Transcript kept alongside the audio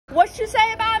What you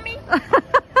say about me?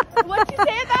 What you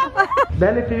say about me?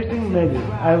 Benefiting maybe.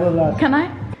 I will ask. Can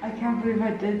I? I can't believe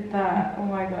I did that. Oh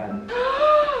my god.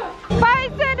 Bye,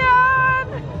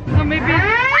 Sedona! Oh, maybe.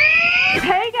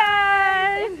 Hey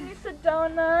guys! It's me,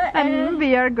 Sedona, And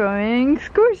we are going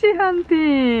squishy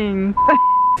hunting.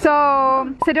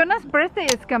 So, Sedona's birthday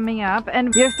is coming up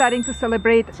and we are starting to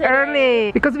celebrate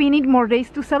early because we need more days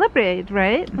to celebrate,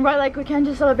 right? Right, like we can't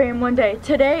just celebrate in one day.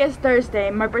 Today is Thursday,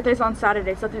 my birthday's on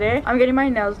Saturday, so today I'm getting my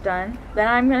nails done. Then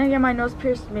I'm gonna get my nose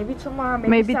pierced maybe tomorrow,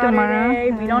 maybe Saturday, tomorrow.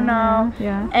 we don't know.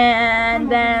 Yeah. And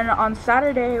then on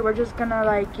Saturday, we're just gonna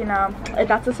like, you know,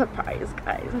 that's a surprise,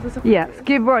 guys. That's a surprise. Yes,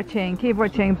 keep watching, keep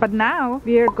watching. But now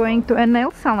we are going to a nail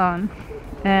salon.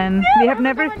 And we have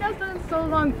never done my nails done in so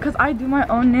long because I do my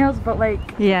own nails, but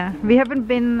like we haven't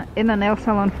been in a nail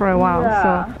salon for a while,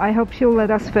 so I hope she'll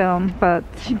let us film, but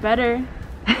she better.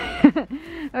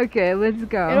 Okay, let's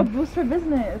go. It'll boost her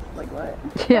business. Like what?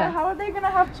 Yeah. But how are they gonna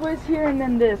have toys here and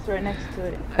then this right next to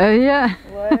it? Yeah.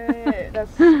 What?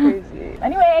 That's crazy.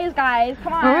 Anyways, guys,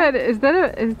 come on. Oh wait, is that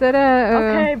a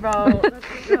Okay, bro. Let's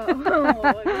go.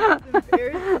 This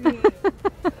embarrass me.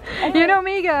 You know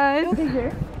me, guys. Over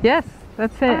here. Yes.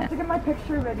 That's it. I have to get my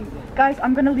picture ready. Guys,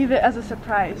 I'm gonna leave it as a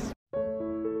surprise.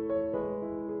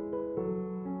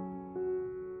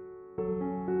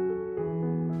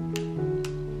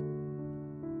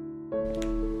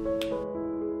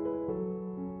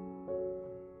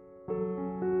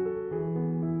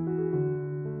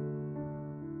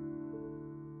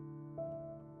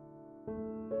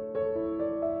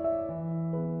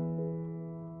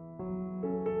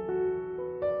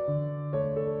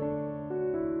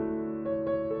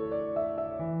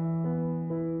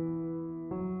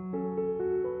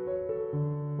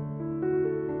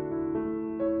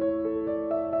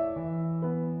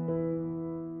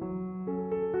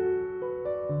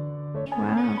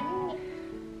 Wow.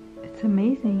 It's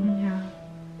amazing.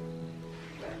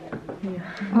 Yeah.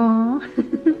 Oh.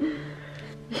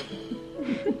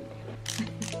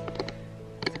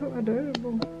 So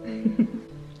adorable.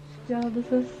 Yeah,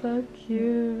 this is so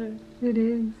cute. It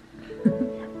is.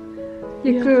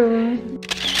 You're cool.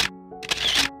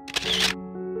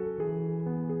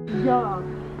 Yeah,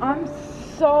 I'm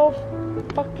so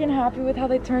fucking happy with how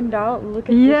they turned out. Look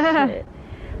at this shit.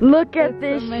 Look at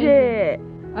this shit.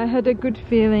 I had a good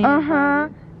feeling.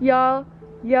 Yo.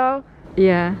 Yeah.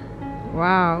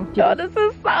 Wow. Yo, this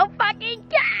is so fucking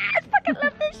good. I fucking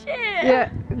love this shit. Yeah.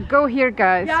 Go here,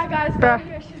 guys. Yeah, guys, go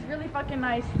here. She's really fucking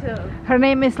nice too. Her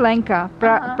name is Lenka.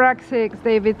 Praxis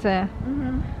Davidse.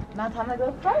 Now time to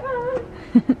go. Bye bye.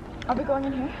 I'll be going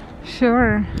in here.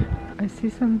 Sure. I see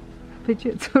some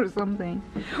fidgets or something.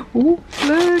 Oh,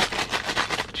 look.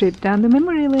 Trip down the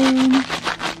memory lane.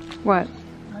 What?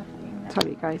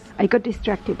 Sorry guys, I got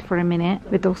distracted for a minute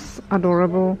with those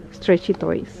adorable stretchy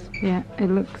toys. Yeah, it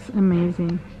looks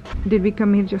amazing. Did we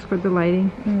come here just for the lighting?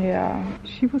 Yeah.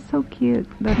 She was so cute.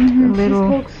 That She little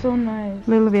looks so nice.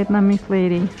 little Vietnamese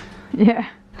lady. Yeah,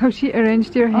 how she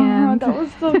arranged your hand. That was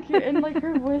so cute, and like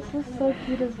her voice was so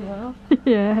cute as well.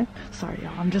 Yeah. Sorry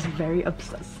y'all, I'm just very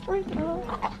obsessed right now.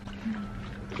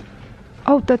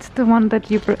 Oh, that's the one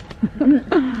that you The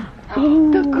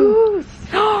goose!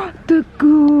 The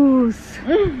goose!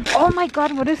 Oh my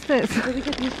god, what is this?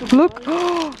 Look!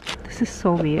 Oh, this is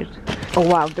so weird. Oh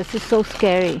wow, this is so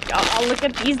scary. Oh, look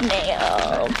at these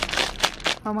nails.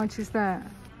 How much is that?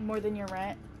 More than your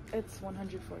rent. It's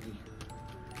 140.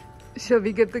 Shall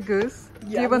we get the goose?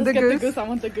 Yeah, do you want the goose? I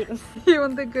want the goose. You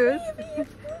want the goose?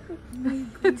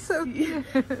 It's so cute.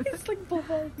 It's like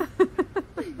blood.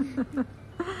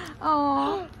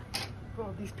 Oh.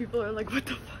 Bro, these people are like, what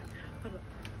the fuck?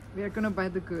 We are gonna buy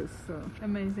the goose, so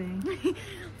amazing.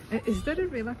 Is that a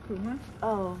real kuma?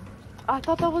 Oh, I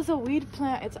thought that was a weed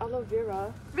plant. It's aloe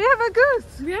vera. We have a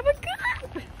goose! We have a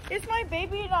goose! It's my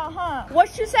baby now, huh?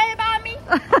 What you say about me?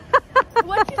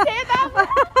 What you say about me?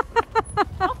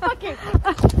 Oh, fuck it.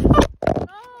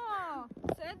 Oh,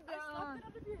 sit down.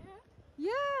 Out of your hair?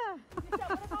 Yeah.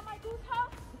 What about my goose, huh?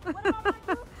 What about my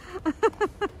goose?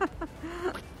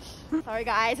 Sorry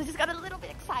guys, I just got a little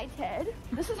bit excited.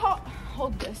 This is how,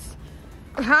 hold this.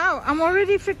 How? I'm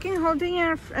already freaking holding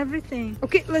everything.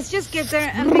 Okay, let's just get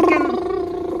there and we can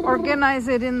organize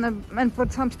it and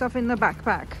put some stuff in the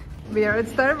backpack. We are at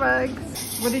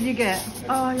Starbucks. What did you get?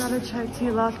 Oh, I got a chai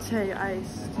tea latte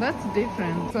ice. That's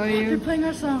different. So They're playing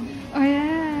our song. Oh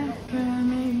yeah.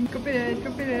 Copyright.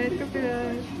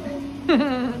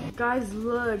 Guys,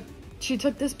 look. She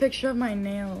took this picture of my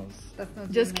nails. That's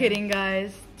not just kidding,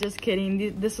 guys. Just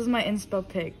kidding. This is my inspo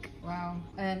pic. Wow.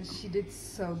 And she did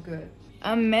so good.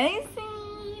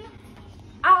 Amazing.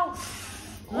 Ow.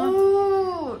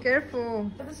 Ooh. cute.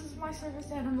 Careful. This is my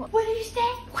service animal. What did you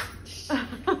say?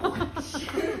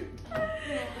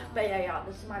 But yeah,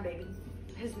 this is my baby.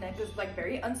 His neck is like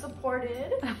very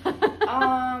unsupported.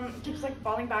 Keeps like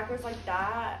falling backwards like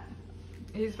that.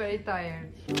 He's very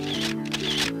tired.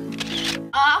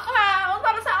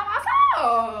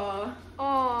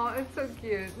 Oh, it's so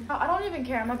cute. I don't even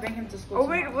care. I'm gonna bring him to school. Oh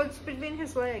wait, tomorrow. what's between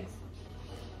his legs?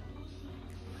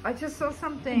 I just saw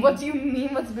something. What do you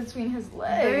mean? What's between his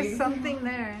legs? There's something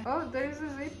there. Oh, there's a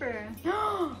zipper.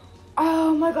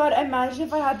 Oh my god! Imagine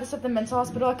if I had this at the mental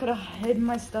hospital. I could have hid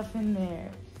my stuff in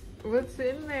there. What's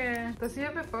in there? Does he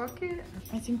have a pocket?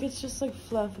 I think it's just like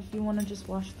fluff if you want to just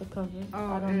wash the cover.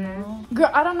 Oh, I don't know. Girl,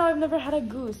 I don't know. I've never had a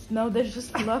goose. No, there's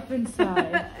just fluff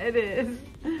inside. It is.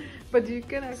 But you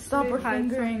can actually Stop hide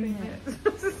fingering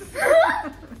something.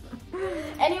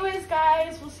 Anyways,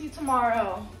 guys, we'll see you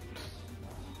tomorrow.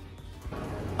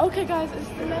 Okay, guys, it's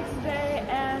the next day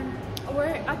and we're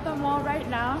at the mall right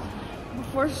now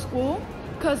before school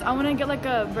because I want to get like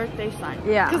a birthday sign.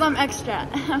 Yeah. Because I'm extra.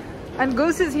 And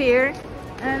Goose is here.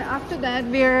 And after that,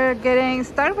 we're getting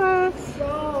Starbucks.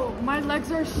 Bro, my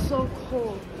legs are so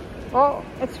cold. Oh,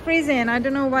 it's freezing. I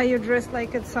don't know why you're dressed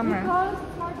like it's summer. Because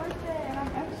it's my birthday and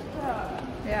I'm extra.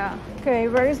 Yeah. Okay,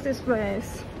 where is this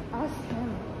place? Ask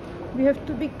him. We have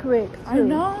to be quick. I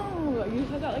know. You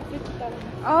said that like 50,000.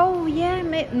 Oh, yeah.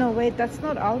 No, wait. That's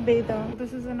not Albi, though.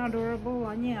 This is an adorable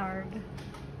lanyard.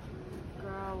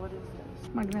 Girl, what is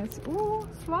this? Magnets. Ooh,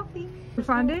 fluffy. You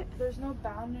find it? There's no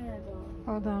banner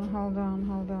though. Hold on, hold on,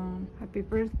 hold on. Happy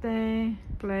birthday.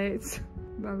 Plates.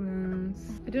 Balloons.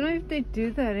 I don't know if they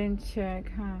do that in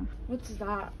Czech, huh? What's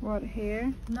that? What,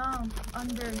 here? No,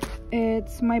 under.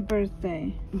 It's my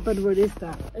birthday. But what is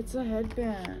that? It's a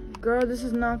headband. Girl, this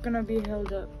is not gonna be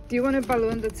held up. Do you want a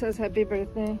balloon that says happy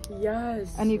birthday?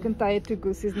 Yes. And you can tie it to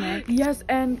Goose's neck? Yes,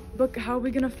 and but how are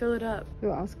we gonna fill it up?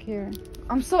 We'll ask here.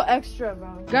 I'm so extra, bro.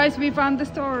 Guys, we found the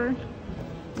store.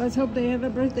 Let's hope they have a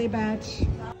birthday badge.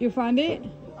 You found it?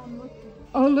 I'm looking.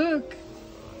 Oh, look.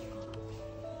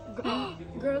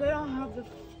 Girl, they don't have the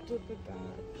stupid badge.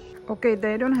 Okay,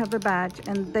 they don't have a badge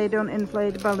and they don't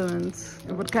inflate balloons.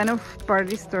 What kind of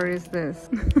party store is this?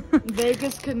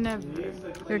 Vegas could never.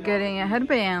 You're getting a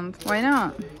headband. Why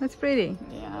not? That's pretty.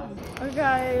 Yeah. Oh,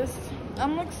 guys,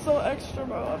 I'm like so extra,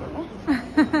 bro. I don't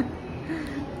know.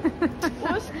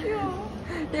 Oh, it's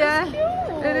cute. Yeah, It's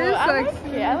cute. it is I sexy.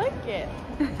 like it. I like it.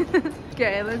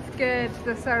 Okay, let's get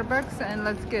the Starbucks and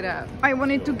let's get out. I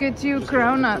wanted to get you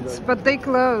cronuts, but they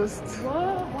closed.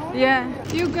 What? Yeah.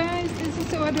 You guys, this is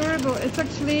so adorable. It's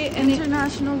actually an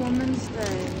International Women's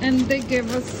Day. and they gave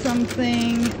us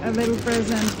something, a little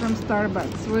present from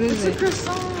Starbucks. What is It's a it?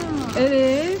 croissant. It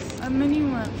is? A mini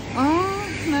one. Oh,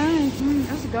 nice.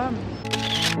 That's gum.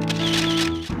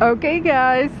 Okay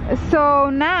guys, so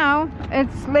now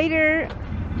it's later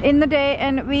in the day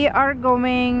and we are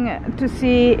going to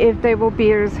see if they will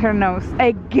pierce her nose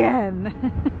again.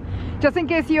 Just in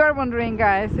case you are wondering,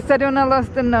 guys, Sedona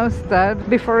lost the nose stud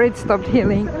before it stopped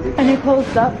healing. And it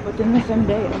closed up within the same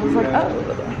day. I was like,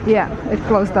 oh. Yeah, it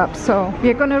closed up, so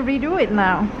we're gonna redo it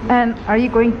now. And are you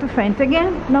going to faint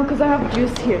again? No, because I have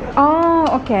juice here. Oh,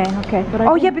 okay, okay. But I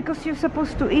Oh think- yeah, because you're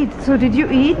supposed to eat. So did you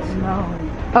eat? No.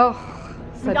 Oh,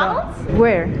 Sedona. McDonald's?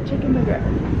 Where? Chicken burger.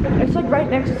 It's like right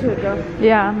next to it, girl.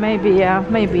 Yeah, maybe,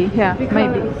 maybe.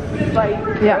 Like,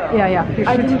 Yeah. You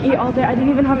I should. didn't eat all day. I didn't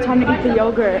even have time to eat the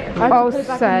yogurt. I had Oh, to put it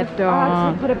back in the- I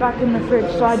had to put it back in the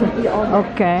fridge, so I didn't eat all day.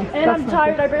 Okay. And I'm That's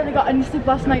tired. I barely got any sleep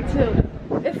last night too.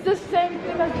 It's the same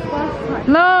thing as last night.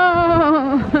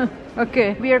 No.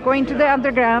 Okay, we are going to the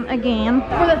underground again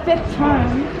For the 5th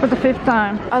time. for the 5th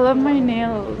time. I love my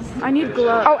nails. I need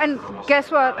gloves. Oh, and guess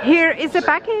what? Here is a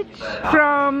package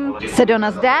from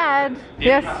Sedona's dad.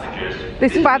 Yes,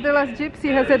 this fatherless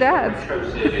gypsy has a dad.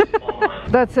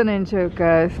 That's an in-joke,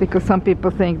 guys, because some people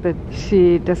think that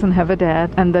she doesn't have a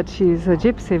dad and that she's a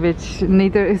gypsy, which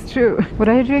neither is true. What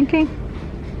are you drinking?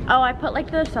 Oh, I put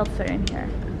like the seltzer in here.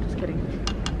 Just kidding.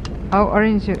 Oh,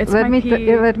 orange juice. It's Let my me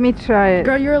pee. let me try it.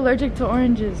 Girl, you're allergic to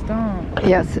oranges. Don't.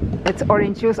 Yes, it's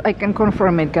orange juice. I can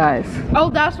confirm it, guys. Oh,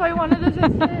 that's why you wanted to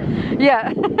taste it?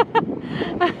 Yeah.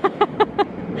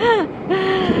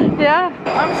 Yeah.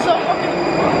 I'm so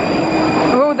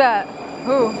fucking... Who that?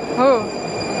 Who?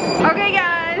 Okay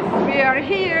guys, we are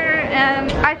here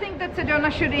and I think that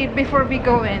Sedona should eat before we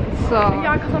go in, so...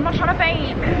 Yeah, because I'm not trying to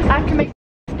faint. I can make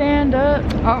stand up.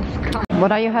 Oh god.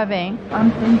 What are you having?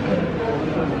 I'm thinking.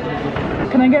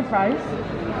 Can I get fries?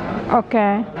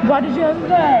 Okay. What did you have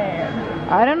there?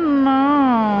 I don't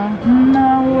know.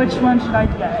 No, which one should I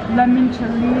get? Lemon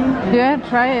chili? Yeah,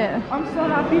 try it. I'm so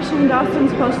happy Shane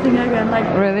Dawson's posting again. Like,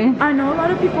 Really? I know a lot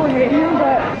of people hate him,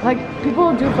 but like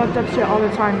people do fucked up shit all the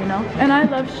time, you know? And I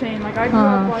love Shane. Like, I grew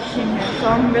up watching him, so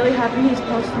I'm really happy he's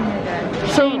posting again.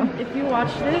 So, Shane, if you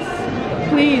watch this,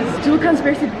 please do a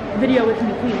conspiracy video with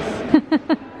me,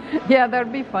 please. yeah,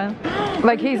 that'd be fun.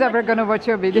 Like he's ever gonna watch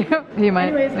your video. He might.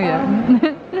 Anyways, yeah.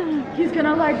 He's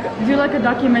gonna like do like a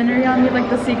documentary on me, like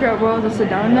the secret world of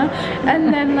Sedona,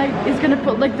 and then like he's gonna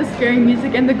put like the scary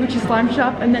music in the Gucci slime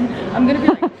shop, and then I'm gonna be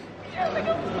like,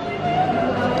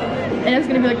 and it's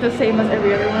gonna be like the same as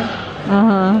every other one.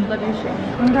 Love you, Shane.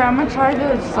 Okay, I'm gonna try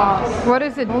the sauce. What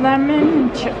is it? Lemon,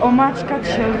 omachka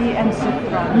chili, and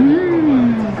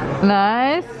saffron.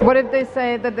 Nice. What if they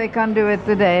say that they can't do it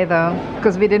today though?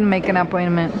 Because we didn't make an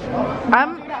appointment.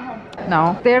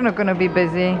 No, they're not gonna be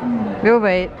busy. We'll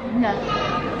wait. No.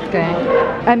 Okay.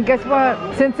 And guess what?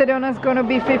 Since Sedona's gonna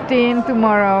be 15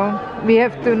 tomorrow, we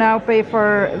have to now pay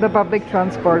for the public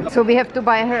transport. So we have to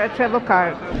buy her a travel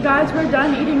card. Guys, we're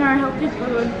done eating our healthy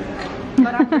food,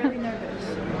 but I'm really nervous.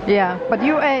 Yeah, but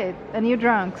you ate and you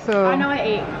drank, so... I know I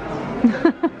ate.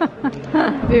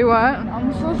 You what?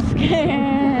 I'm so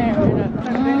scared.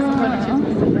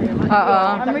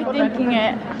 I'm rethinking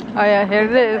it. Oh yeah, here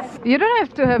it is. You don't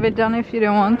have to have it done if you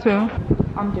don't want to.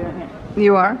 I'm doing it.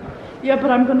 You are? Yeah,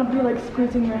 but I'm gonna be like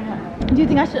squeezing your hand. Do you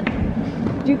think I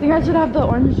should have the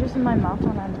orange juice in my mouth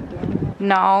when I'm doing it?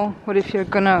 No. What if you're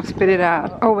gonna spit it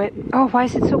out? Oh wait. Oh, why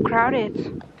is it so crowded?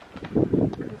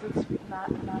 Because it's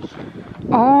not national.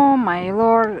 Oh my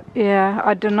lord. Yeah,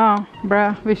 I don't know.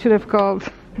 Bruh, we should have called.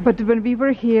 But when we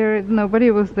were here, nobody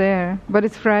was there. But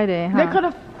it's Friday, huh? They could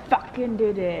have fucking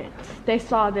did it. They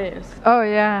saw this. Oh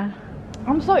yeah.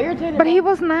 I'm so irritated. But he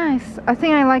was nice. I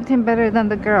think I liked him better than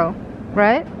the girl,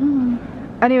 right?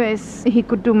 Anyways, he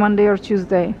could do Monday or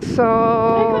Tuesday. So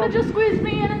He could have just squeezed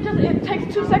me in and it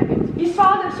takes 2 seconds. He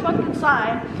saw this fucking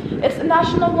sign. It's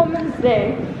National Women's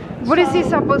Day. what is he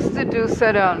supposed to do,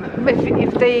 Sedon?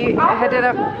 If they had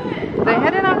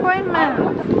an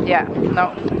appointment? Yeah,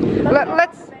 no.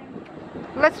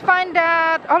 Let's find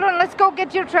out. Hold on, let's go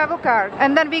get your travel card.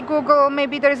 And then we Google,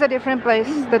 maybe there's a different place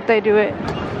that they do it.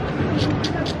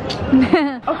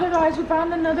 Okay guys, we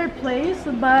found another place,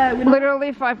 but we don't...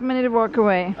 Literally 5-minute walk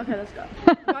away. Okay, let's go.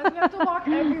 Guys, we have to walk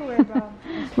everywhere, bro.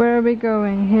 Where are we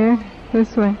going? Here?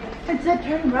 This way? It said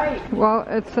turn right. Well,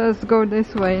 it says go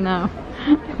this way now.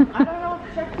 I don't know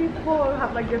if Czech people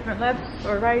have like different lefts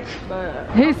or rights, but...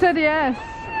 He said yes.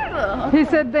 He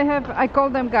said they have, I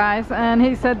called them guys, and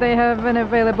he said they have an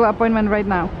available appointment right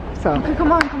now. So. Okay,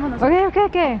 come on.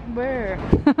 Okay. Where?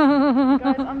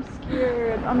 Guys, I'm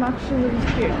scared. I'm actually really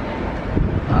scared.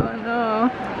 Oh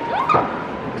no.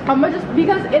 I'm gonna just,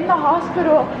 because in the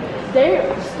hospital, they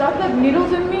stuck like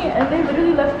needles in me and they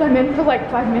literally left them in for like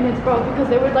 5 minutes, bro, because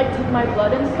they would like take my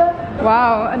blood and stuff.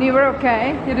 Wow, and you were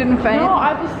okay? You didn't faint? No,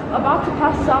 I was about to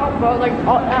pass out, bro. Like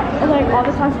all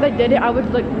the times they did it, I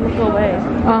would like look away.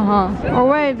 Oh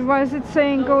wait, why is it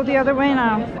saying go the other way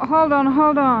now? Hold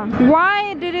on.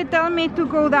 Why did it tell me to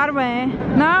go that way?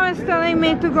 Now it's telling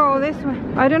me to go this way.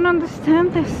 I don't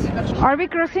understand this. Are we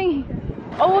crossing?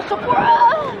 Oh,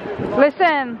 Sephora!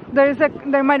 Listen,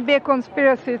 there might be a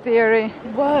conspiracy theory.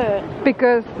 What?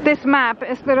 Because this map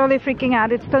is literally freaking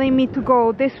out. It's telling me to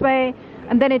go this way,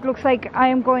 and then it looks like I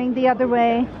am going the other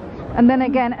way, and then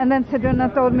again, and then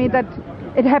Sedona told me that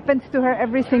it happens to her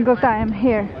every single time.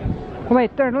 Here.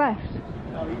 Wait, turn left.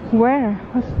 Where?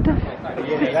 What's the...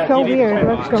 It's so weird.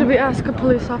 Let's go. Should we ask a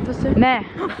police officer? Nah.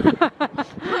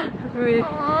 we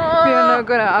are not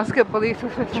gonna ask a police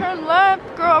officer. Turn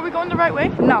left, girl. Are we going the right way?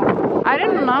 No. I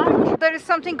don't know. There is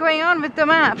something going on with the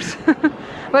maps.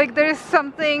 Like there is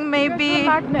something maybe... There's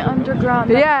a magnet underground.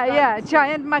 Yeah,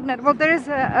 giant magnet. Well, there is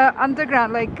a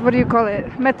underground, like, what do you call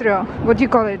it? Metro. What do you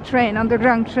call it? Train,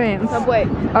 underground trains. Subway.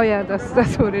 Oh yeah,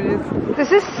 that's what it is.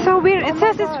 This is so weird. It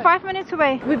says it's 5 minutes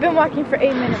away. We've been walking for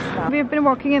 8 minutes now. We've been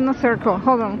walking in a circle.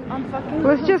 Hold on. I'm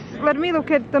fucking... Let me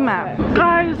look at the map.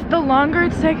 Guys, the longer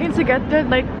it's taking to get there,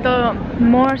 like, the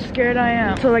more scared I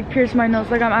am to, like, pierce my nose.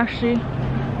 Like, I'm actually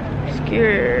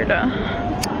scared.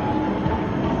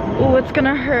 Oh, it's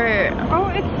gonna hurt. Oh,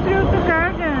 it's through the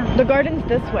garden. The garden's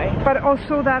this way. But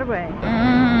also that way.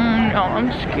 No,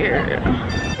 I'm scared.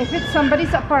 If it's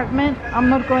somebody's apartment, I'm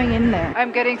not going in there.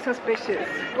 I'm getting suspicious.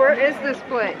 Where is this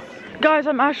place? Guys,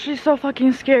 I'm actually so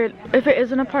fucking scared. If it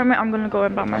is an apartment, I'm gonna go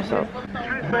in by myself.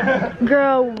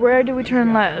 Girl, where do we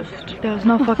turn left? There's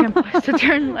no fucking place to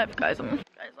turn left, guys. I'm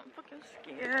fucking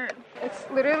scared. It's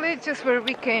literally just where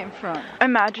we came from.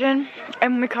 Imagine,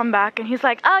 and we come back and he's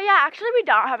like, oh yeah, actually we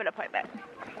don't have an appointment.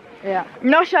 Yeah.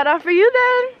 No shout out for you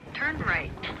then. Turn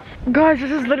right. Guys,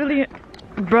 this is literally,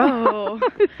 bro.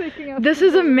 This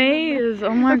is a maze.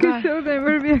 Oh my god. Show them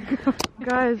where we go.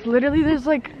 Guys, literally there's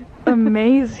like a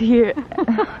maze here.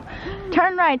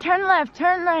 Turn right, turn left,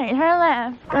 turn right, turn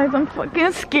left. Guys, I'm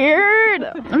fucking scared.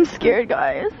 I'm scared,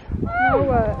 guys. Now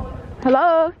what?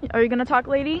 Hello? Are you gonna talk,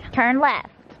 lady? Turn left.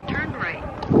 Turn right.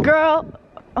 Girl.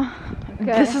 Okay.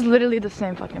 This is literally the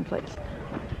same fucking place.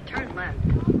 Turn left.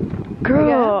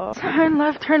 Girl. Turn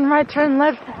left, turn right, turn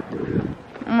left.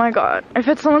 Oh my god. If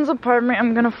it's someone's apartment,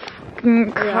 I'm gonna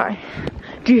fucking cry.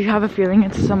 Do you have a feeling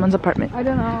it's someone's apartment? I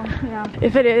don't know. Yeah.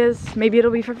 If it is, maybe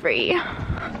it'll be for free.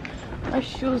 My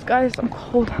shoes, guys, I'm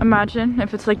cold. Imagine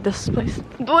if it's like this place.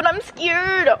 Dude, I'm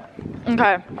scared.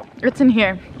 Okay, it's in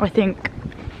here, I think.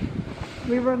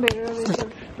 We were literally just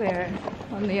there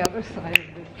on the other side of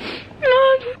this.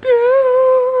 I'm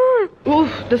scared.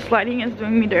 Oof, the sliding is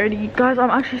doing me dirty. Guys, I'm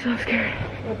actually so scared.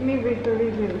 Let me read the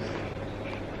reviews.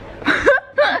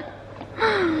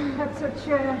 Had such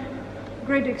a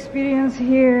great experience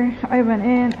here. I went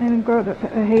in and got a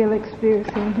hail experience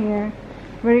in here.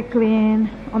 Very clean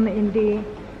on the indie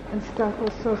and stuff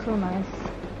was so nice.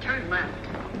 Turn left.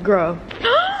 Girl.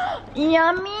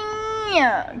 Yummy!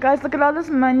 Guys, look at all this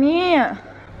money.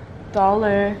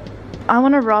 $1. I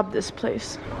want to rob this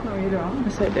place. No, you don't.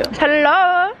 Yes, I do.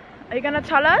 Hello? Are you gonna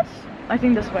tell us? I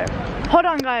think this way. Hold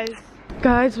on, guys.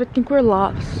 Guys, I think we're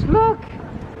lost. Look!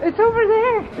 It's over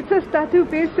there! It says tattoo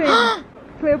piercing.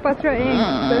 Cleopatra ink.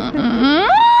 That's it.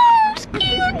 I'm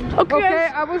scared. Okay. Okay,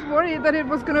 I was worried that it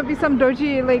was gonna be some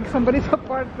dodgy, like somebody's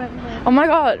apartment. Oh my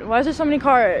god, why is there so many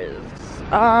cars?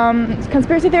 It's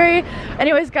conspiracy theory.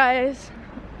 Anyways, guys.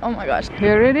 Oh my gosh.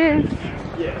 Here it is.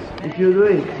 If you do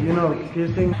it, you know,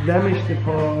 piercing damage the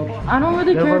pop. I don't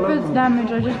really care if it's Development.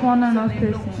 damaged. I just want a nose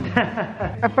piercing.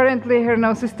 Apparently her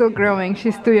nose is still growing.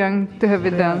 She's too young to have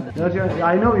it done.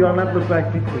 I know you are not look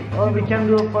like people. Or we can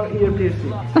do for ear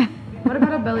piercing. What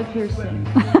about a belly piercing?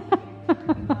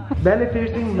 Belly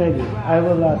piercing, maybe. I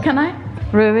will ask. Can I?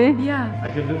 Really? Yeah. I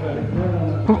can do belly.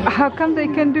 How come they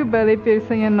can do belly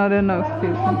piercing and not a nose I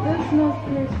piercing? want this nose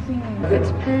piercing.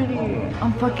 It's pretty.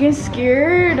 I'm fucking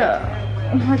scared.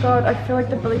 Oh my god, I feel like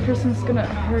the belly piercing is gonna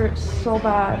hurt so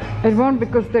bad. It won't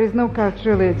because there is no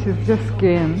cartilage, it's just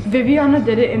skin. Viviana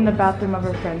did it in the bathroom of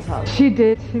her friend's house. She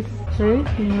did. She's straight.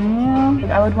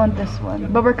 Yeah. I would want this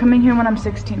one. But we're coming here when I'm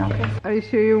 16, okay? Are you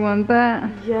sure you want that?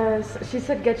 Yes. She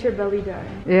said get your belly done.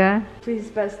 Yeah. Please,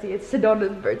 bestie. It's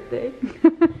Sedona's birthday.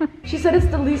 She said it's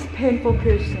the least painful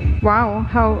piercing. Wow.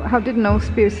 How did nose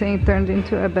piercing turned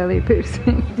into a belly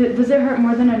piercing? Does it hurt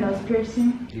more than a nose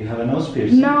piercing? You have a nose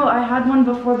piercing? No, I had one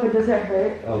before, but does it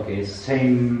hurt? Okay,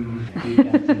 same.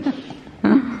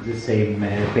 The same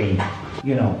pain.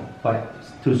 You know,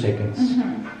 2 seconds.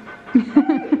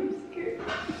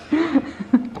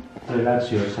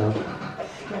 Relax yourself.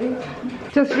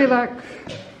 Just relax.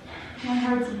 My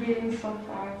heart's beating so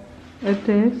fast. It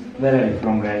is. Where are you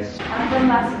from, guys? I'm from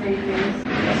Las Vegas.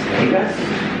 Las Vegas?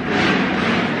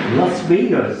 Las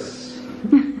Vegas.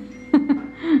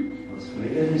 Las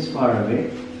Vegas is far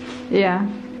away. Yeah.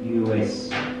 US.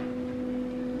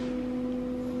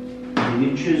 Did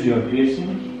you choose your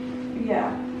piercing? Yeah.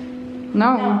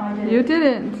 No, No, I didn't. you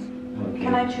didn't. Okay.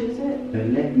 Can I choose it?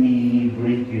 Let me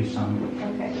bring you some.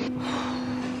 Okay.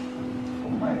 Oh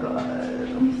my god.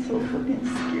 I'm so fucking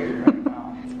scared right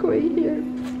now. It's going here.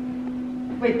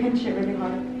 Wait, pinch it really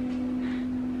hard.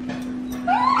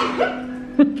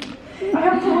 I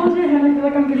have to hold your hand. I feel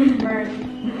like I'm getting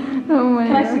burned. Oh my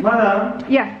Can I god. see? Madam,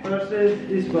 Yeah. first is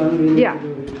this one. We need Yeah. to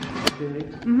do it.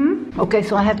 Okay. Okay,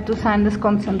 so I have to sign this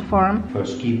consent form.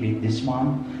 First keep it this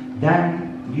one, then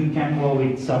you can go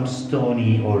with some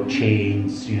stony or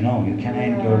chains, you know, you can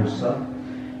hang yourself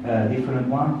different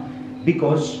one,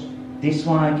 because this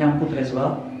one I can put as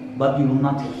well, but you will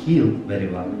not heal very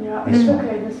well. Yeah, This it's one.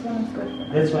 okay. This one is good for me.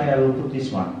 That's why I will put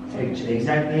this one.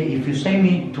 Exactly, if you say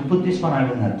me to put this one, I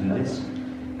will not do this,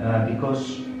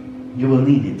 because you will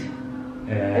need it.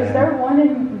 Is there one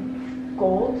in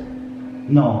gold?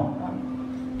 No,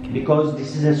 because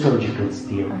this is a surgical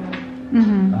steel.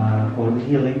 For the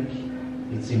healing,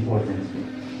 it's important.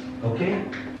 Okay?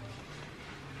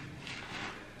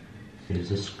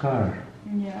 There's a scar.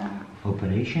 Yeah.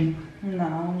 Operation.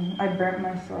 No, I burnt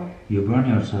myself. You burn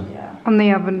yourself. Yeah. On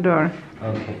the oven door.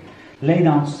 Okay. Lay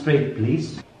down straight,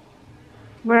 please.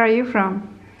 Where are you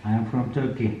from? I am from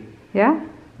Turkey. Yeah?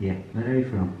 Yeah. Where are you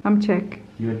from? I'm Czech.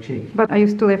 You're Czech. But I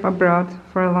used to live abroad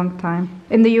for a long time.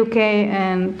 In the UK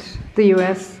and the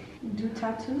US. Do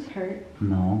tattoos hurt?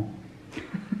 No.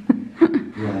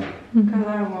 Yeah. Because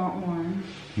I want one.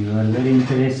 You are very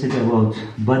interested about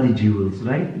body jewels,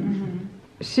 right?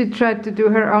 She tried to do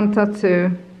her own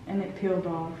tattoo. And it peeled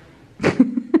off.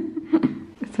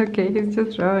 It's okay, he's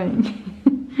just drawing.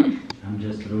 I'm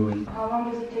just drawing. How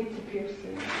long does it take to pierce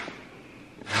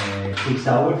it? 6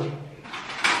 hours.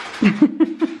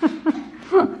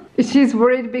 She's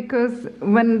worried because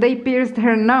when they pierced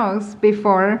her nose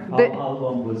before, How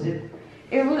long was it?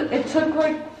 It took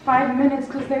like 5 minutes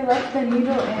because they left the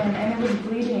needle in and it was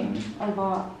bleeding a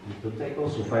lot. It would take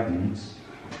also 5 minutes.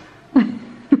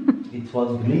 It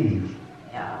was bleeding.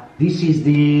 Yeah. This is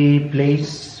the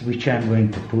place which I'm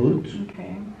going to put.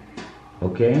 Okay.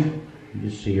 Okay, you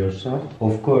see yourself.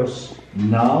 Of course,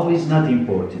 now is not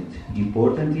important.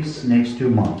 Important is next 2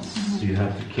 months. You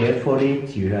have to care for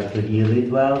it, you have to heal it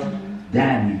well.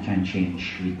 Then you can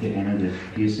change with another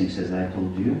piercings, as I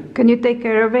told you. Can you take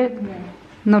care of it? Yeah.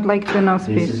 Not like the nose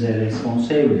This piece. is a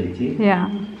responsibility. Yeah.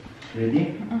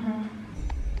 Ready?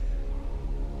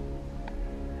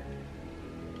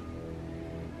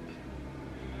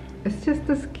 It's just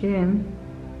the skin.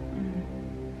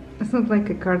 It's not like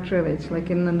a cartilage, like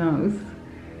in the nose.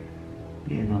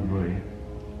 Yeah, don't worry.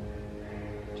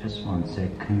 Just 1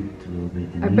 second to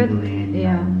with the I bet- needle in.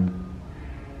 yeah. And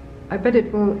I bet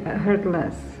it will hurt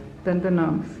less than the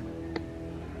nose.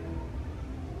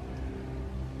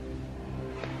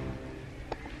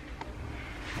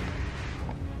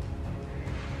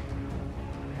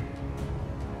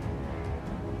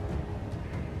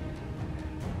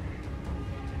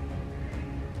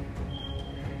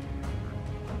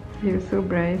 You're so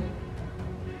brave.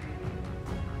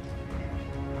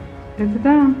 It's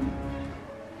done.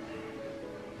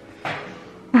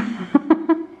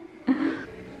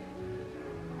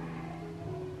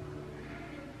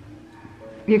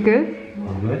 You good?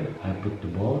 all good. I put the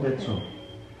ball, that's all.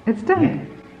 It's done.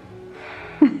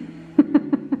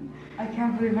 I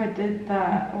can't believe I did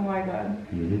that. Oh my god.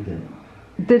 You did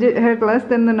that. Did it hurt less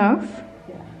than the nose?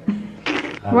 Yeah.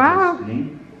 I'll Wow. just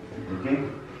clean. Okay?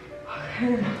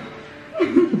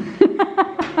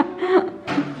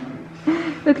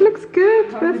 It looks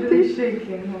good, I'm literally bestie.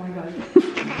 shaking. Oh my god.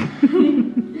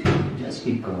 Just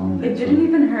keep calm. It That's didn't all.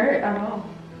 even hurt at all.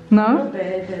 A little No? bit,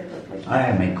 it did, but like. I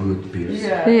am a good piercer.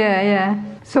 Yeah. Yeah, yeah.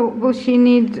 So will she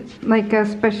need like a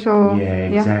special? Yeah,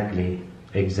 exactly.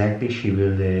 Exactly. She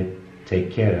will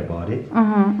take care about it.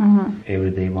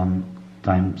 Every day, 1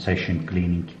 time session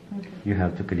cleaning. Okay. You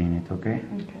have to clean it, okay?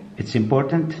 Okay. It's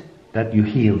important that you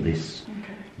heal this.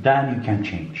 Okay. Then you can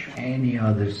change. Any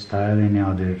other style, any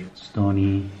other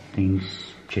stony things,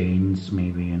 chains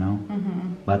maybe, you know.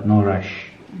 But no rush.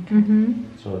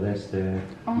 So that's the...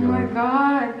 Oh my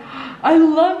god. I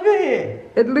love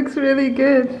it. It looks really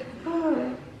good.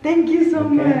 Oh, thank you so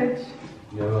Okay. much.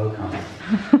 You're welcome.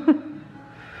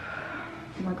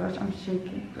 Oh my gosh, I'm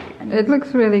shaking. It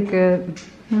looks really good.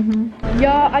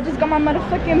 Yeah, I just got my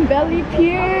motherfucking belly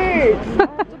pierced. I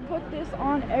have to put this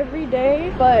on every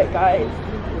day, but guys,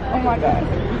 oh my god.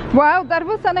 Wow, that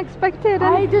was unexpected.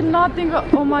 I did not think,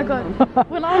 oh my god.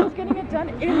 When I was getting it done,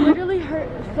 it literally hurt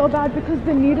so bad because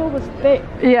the needle was thick.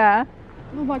 Yeah,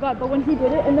 Oh my god, but when he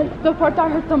did it, and then the part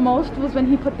that hurt the most was when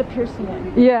he put the piercing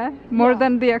in. yeah, more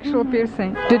than the actual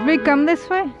piercing. Did we come this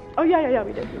way? Oh yeah,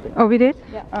 we did. Oh, we did?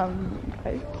 Yeah,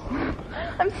 guys.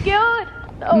 I'm scared.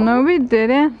 No, we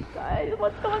didn't. Guys,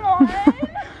 what's going on?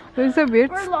 There's a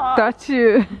weird We're lost.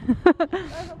 statue.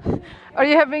 Are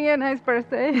you having a nice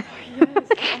birthday? Yes,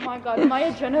 oh my god, my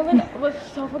adrenaline was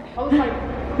so fucking, I was like,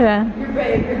 Yeah. you're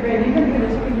brave, you can do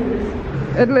this, you can do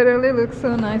this. It literally looks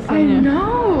so nice on I you.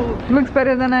 know. Looks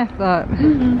better than I thought.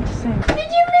 Same. Did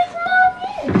you miss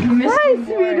mommy? You missed Hi, me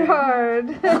more. sweetheart.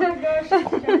 Oh my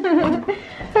gosh.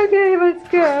 Okay, let's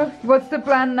go. What's the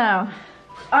plan now?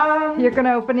 You're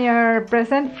gonna open your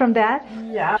present from Dad?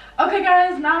 Yeah. Okay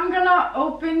guys, now I'm gonna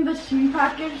open the Shein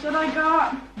package that I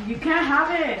got. You can't have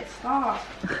it. Stop.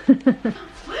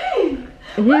 Wait.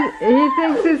 He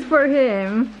thinks it's for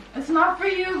him. It's not for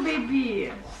you,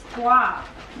 baby. Stop.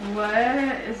 What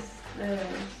is this?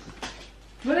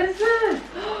 What is this?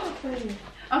 Wait.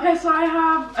 Okay, so I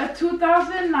have a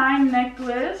 2009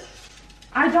 necklace.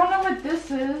 I don't know what this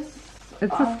is.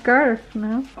 It's a scarf,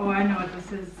 no? Oh, I know what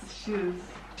this is. Shoes.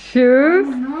 Shoes?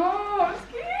 Oh, no, I'm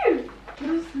scared. What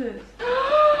is this?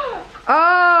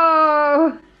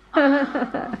 Oh!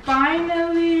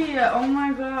 Finally! Oh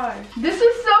my gosh. This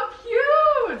is so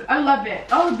cute! I love it.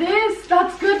 Oh,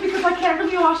 that's good because I can't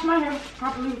really wash my hair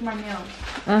properly with my nails.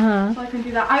 Uh-huh. So I can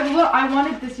do that. I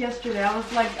wanted this yesterday. I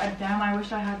was like, damn, I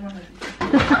wish I had one of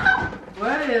these.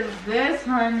 What is this,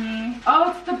 honey?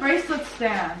 Oh, it's the bracelet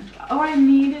stand. Oh, I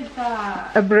needed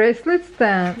that. A bracelet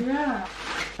stand. Yeah.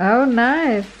 Oh,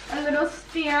 nice. A little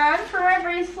stand for my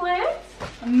bracelets.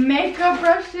 Makeup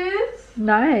brushes.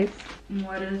 Nice.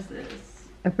 What is this?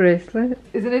 A bracelet?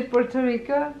 Isn't it Puerto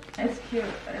Rico? It's cute.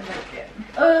 I like it.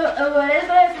 What is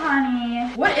this,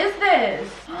 honey? What is this?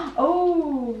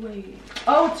 Oh, wait.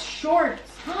 Oh, it's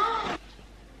shorts.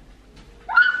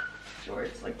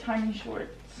 Shorts, like tiny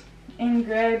shorts. In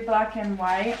gray, black, and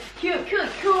white. Cute, cute,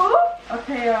 cute.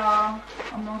 Okay,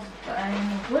 almost done.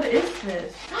 What is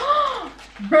this?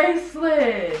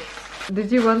 Bracelets.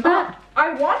 Did you want that?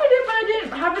 I wanted it, but I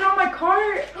didn't have it on my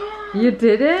cart. You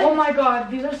did it? Oh my god,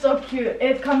 these are so cute.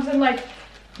 It comes in like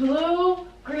blue,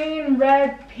 green,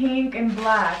 red, pink, and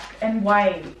black, and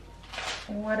white.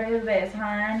 What is this,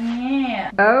 honey?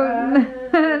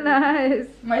 Oh, nice.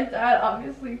 My dad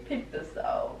obviously picked this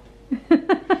out.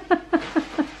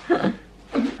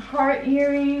 Heart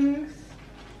earrings.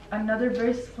 Another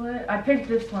bracelet. I picked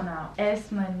this one out.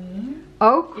 S money.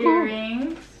 Oh, cool.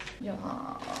 Earrings. Yeah,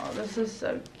 this is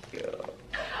so cute.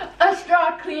 A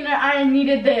straw cleaner. I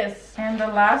needed this. And the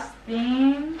last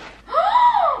thing.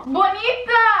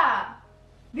 Bonita!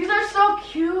 These are so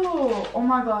cute. Oh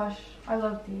my gosh. I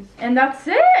love these. And that's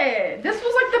it. This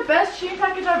was like the best Shein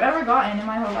package I've ever gotten in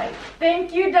my whole life.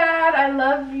 Thank you, Dad. I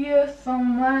love you so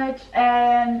much.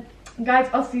 And guys,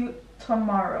 I'll see you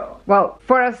tomorrow. Well,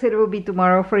 for us it will be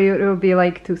tomorrow. For you it will be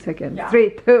like 2 seconds. Yeah.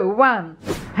 3, 2, 1.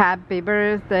 Happy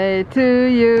birthday to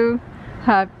you.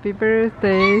 Happy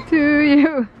birthday to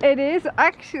you. It is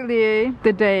actually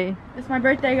the day. It's my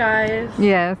birthday, guys.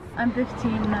 Yes. I'm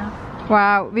 15 now.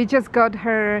 Wow, we just got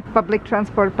her public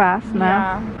transport pass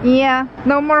now. Yeah,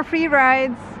 no more free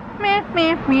rides. Meh,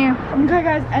 meh, meh. Okay,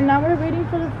 guys, and now we're waiting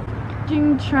for the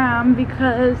fucking tram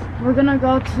because we're gonna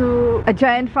go to A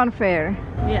giant fun fair.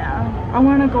 yeah. I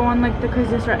wanna go on like the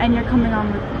craziest ride, and you're coming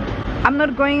on with me. I'm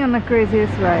not going on the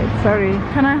craziest ride, sorry.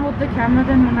 Can I hold the camera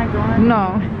then when I go on?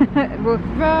 No. Well,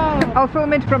 Bro. I'll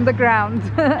film it from the ground.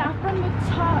 Not from the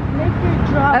top. Make it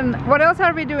drop. And what else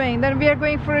are we doing? Then we are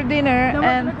going for a dinner. Then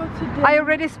And we're gonna go to dinner. I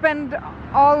already spent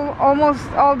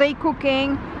almost all day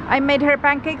cooking. I made her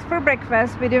pancakes for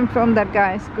breakfast. We didn't film that,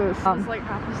 guys, because It's like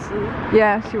half asleep.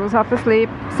 yeah, she was half asleep.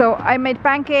 So I made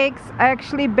pancakes. I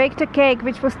actually baked a cake,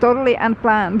 which was totally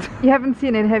unplanned. You haven't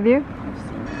seen it, have you? I've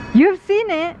seen it. You've seen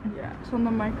it? Yeah, it's on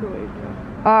the microwave.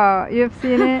 Yeah. Oh, you've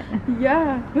seen it?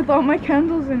 Yeah, with all my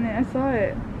candles in it. I saw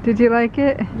it. Did you like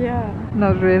it? Yeah.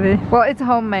 Not really. Well, it's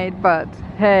homemade, but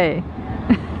hey.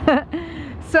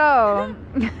 So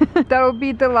that will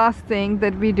be the last thing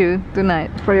that we do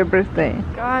tonight for your birthday.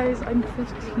 Guys, I'm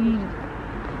 15.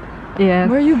 Yes.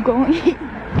 Where are you going?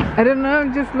 I don't know,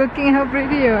 I'm just looking how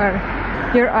pretty you are.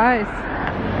 Your eyes.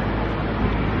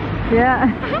 Yeah.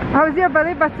 How's your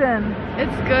belly button?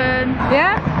 It's good.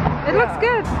 Yeah? It looks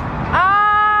good.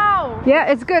 Ow!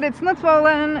 Yeah, it's good. It's not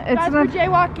swollen. It's Guys, not. we're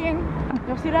jaywalking.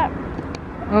 Y'all see that?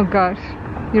 Oh gosh,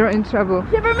 you're in trouble.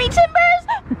 You ever meet timbers?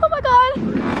 Oh my god!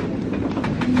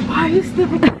 Why are you still?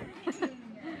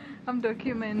 I'm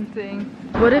documenting.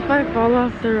 What if I fall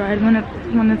off the ride when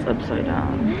it's upside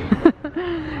down?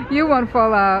 You won't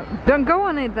fall out. Don't go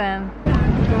on it then.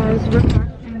 Guys, we're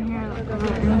parked in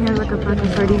here like a pack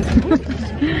of parties.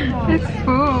 It's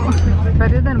full.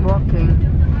 Better than walking.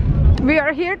 We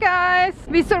are here, guys.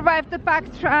 We survived the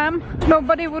packed tram.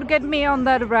 Nobody would get me on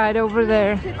that ride over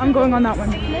there. I'm going on that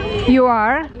one. You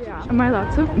are? Yeah. Am I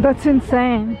allowed to? That's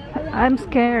insane. I'm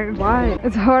scared. Why?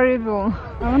 It's horrible.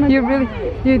 I wanna You go. really?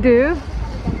 You do?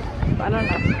 I don't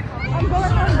know. I'm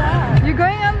going on that. You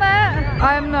going on that?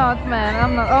 I'm not, man.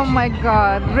 I'm not. Oh my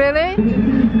god. Really?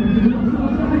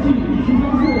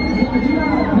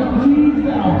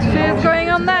 She's going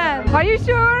on that. Are you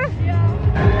sure?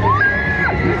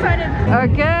 I'm excited.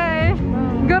 Okay.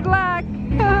 Good luck.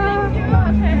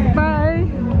 Okay. Bye.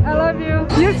 I love you.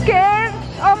 You scared?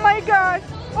 Oh my gosh.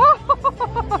 Oh.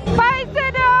 Bye,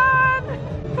 Sedon.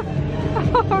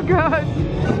 Oh god.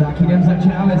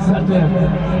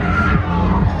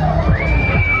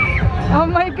 Oh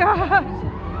my god.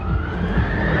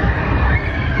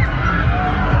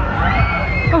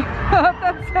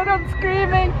 That's Sedon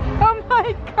screaming. Oh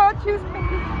my god, she's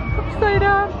upside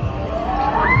down.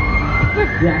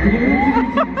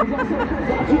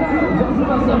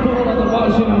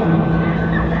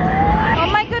 Oh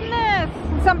my goodness!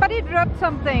 Somebody dropped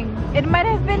something. It might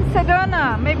have been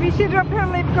Sedona. Maybe she dropped her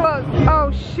lip gloss.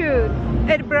 Oh shoot!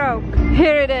 It broke.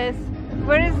 Here it is.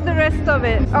 Where is the rest of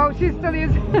it? Oh, she's still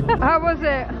using. How was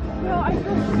it? No, I feel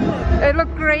sick. It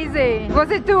looked crazy. Was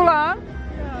it too long?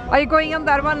 Yeah. Are you going on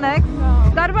that one next?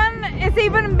 No. That one is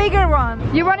even bigger one.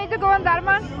 You wanted to go on that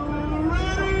one?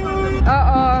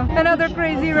 Uh-oh, another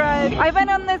crazy ride. I went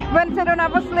on this when Sedona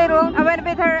was little. I went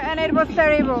with her and it was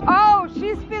terrible. Oh,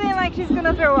 she's feeling like she's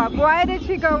gonna throw up. Why did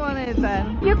she go on it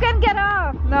then? You can get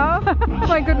off, no?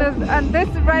 My goodness, and this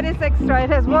ride is extra. It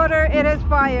has water, it has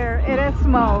fire, it has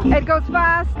smoke. It goes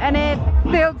fast and it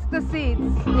tilts the seats.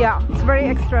 Yeah, it's very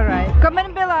extra ride.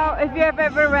 Comment below if you have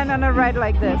ever went on a ride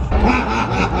like this.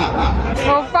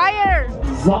 Oh, fire!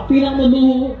 Zapínám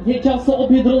nohu, je čas se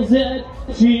opět rozjet.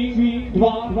 3,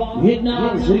 2,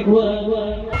 1, zrychle.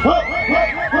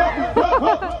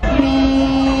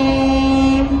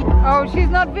 Oh, she's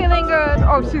not feeling good.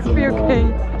 Oh, she's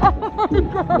puking. Oh my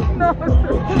god, no.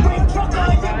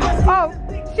 Oh,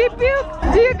 she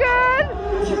puked. You good?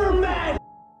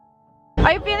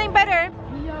 Are you feeling better?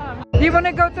 Yeah. Do you want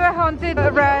to go to a haunted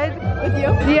ride? With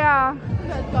you? Yeah.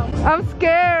 I'm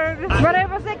scared. When I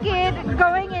was a kid,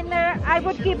 going in there, I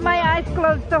would keep my eyes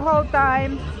closed the whole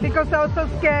time because I was so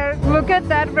scared. Look at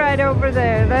that ride over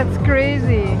there. That's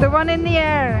crazy. The one in the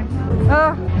air.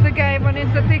 Oh, the guy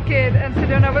wanted the ticket and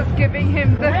Sedona was giving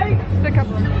him the cup.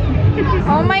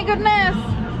 Oh my goodness.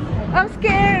 I'm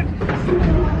scared.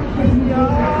 Yo,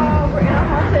 we're in a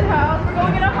haunted house. We're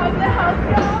going in a haunted house.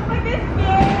 Yo, I'm fucking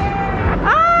scared.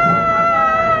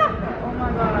 Ah! Oh my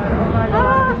god. Oh my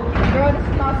god. Girl, this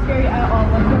is not scary at all.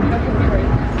 Let's go to the break.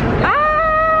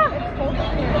 Ah! It's cold in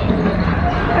here.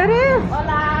 It is.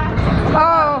 Hola.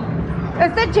 Oh,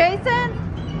 is that Jason?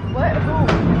 What? Who?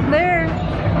 There.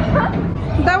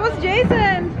 That was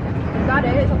Jason. Is that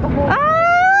it? Is that the whole? Ah!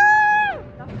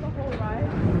 That's the whole ride.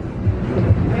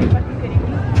 Are you fucking kidding me?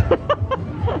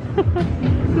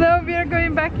 No, we are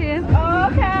going back in. Okay,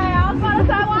 I was about to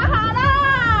say what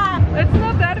happened. It's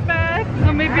not that bad.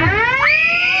 Or maybe.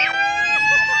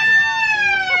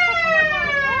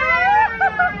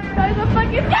 Guys, I'm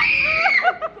fucking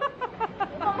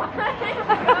oh my god.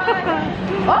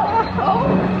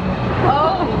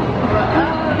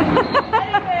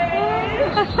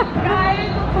 Anyways, guys,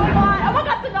 what's going on? Oh my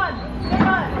god, they're done. They're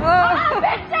done. Oh,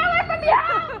 bitch, stay away from me,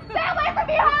 home. Stay away from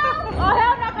me, home. Oh,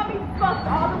 hell, not gonna be fucked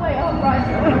all the way. Oh, right.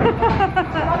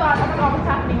 Oh my god, what's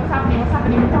happening? What's happening? What's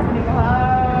happening? What's happening?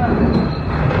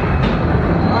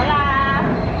 Hola.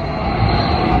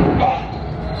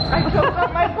 I choked on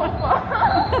my papa.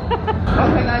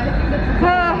 Okay, guys, I think this is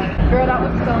girl, that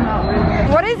was so not worth it.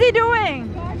 What is he doing?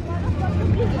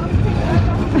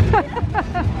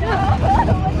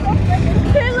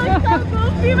 He looks so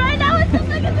goofy right now. It's just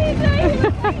like a DJ.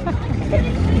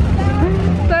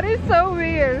 That is so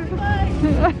weird.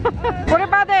 What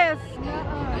about this?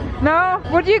 No?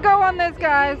 Would you go on this,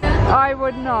 guys? I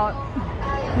would not.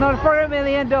 Not for $1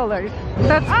 million.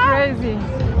 That's crazy.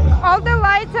 All the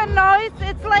lights and noise,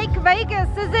 it's like Vegas,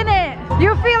 isn't it?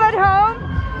 You feel at home?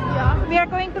 Yeah. We are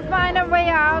going to find a way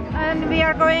out and we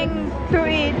are going to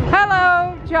eat.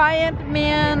 Hello, giant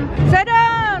man. Sit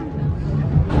down!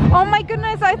 Oh my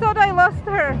goodness, I thought I lost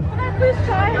her. Can I please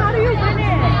try? How do you win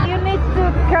it? You need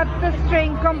to cut the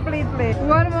string completely.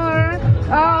 One more.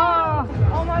 Oh,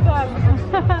 Oh my god.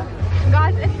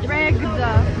 Guys, it's rigged.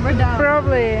 We're done.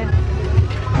 probably.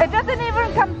 It doesn't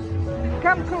even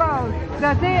come close.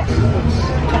 Does it?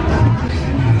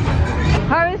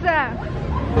 How is that?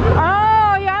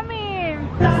 Oh, yummy!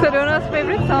 Sedona's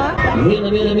favorite song.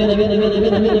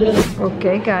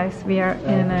 Okay, guys, we are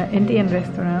in an Indian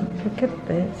restaurant. Look at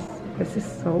this. This is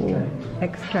so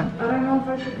extra. I don't know if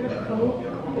I should get a Coke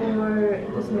or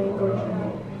this mango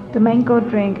drink. The mango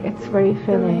drink, it's very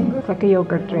filling. It's like a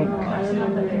yogurt drink. I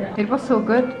remember it. It was so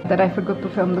good that I forgot to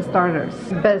film the starters.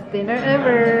 Best dinner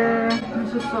ever!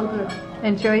 This is so good.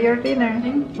 Enjoy your dinner.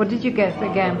 What did you get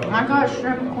again? I got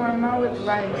shrimp korma with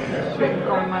rice. Shrimp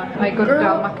korma. I got Girl,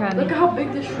 dal makhani. look how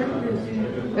big this shrimp is.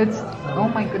 It's, oh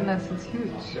my goodness, it's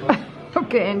huge.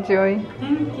 Okay, enjoy.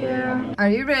 Thank you. Are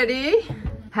you ready?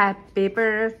 Happy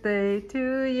birthday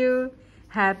to you.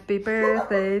 Happy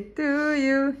birthday to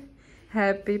you.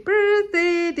 Happy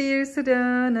birthday, dear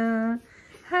Sedona.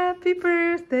 Happy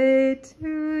birthday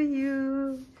to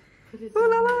you. Ooh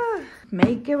la la.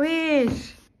 Make a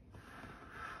wish.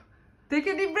 Take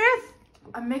a deep breath.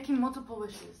 I'm making multiple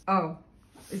wishes. Oh,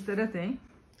 is that a thing?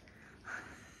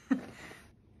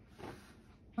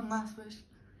 One last wish.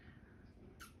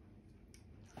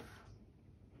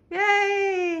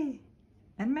 Yay!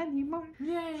 And many more.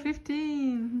 Yay.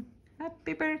 15.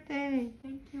 Happy birthday.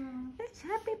 Thank you. It's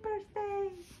happy birthday.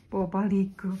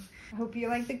 Bobaliku. I hope you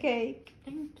like the cake.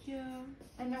 Thank you.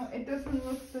 I know it doesn't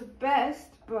look the best,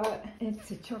 but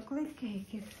it's a chocolate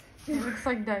cake. It looks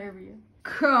like diarrhea.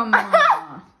 Come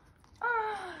on.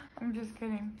 I'm just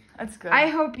kidding. That's good. I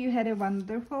hope you had a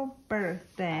wonderful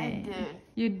birthday. I did.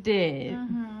 You did.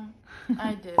 Mm-hmm.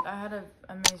 I did. I had an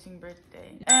amazing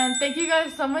birthday. And thank you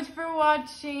guys so much for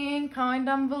watching. Comment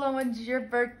down below when's your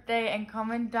birthday and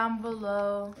comment down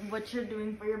below what you're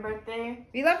doing for your birthday.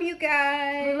 We love you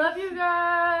guys. We love you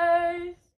guys.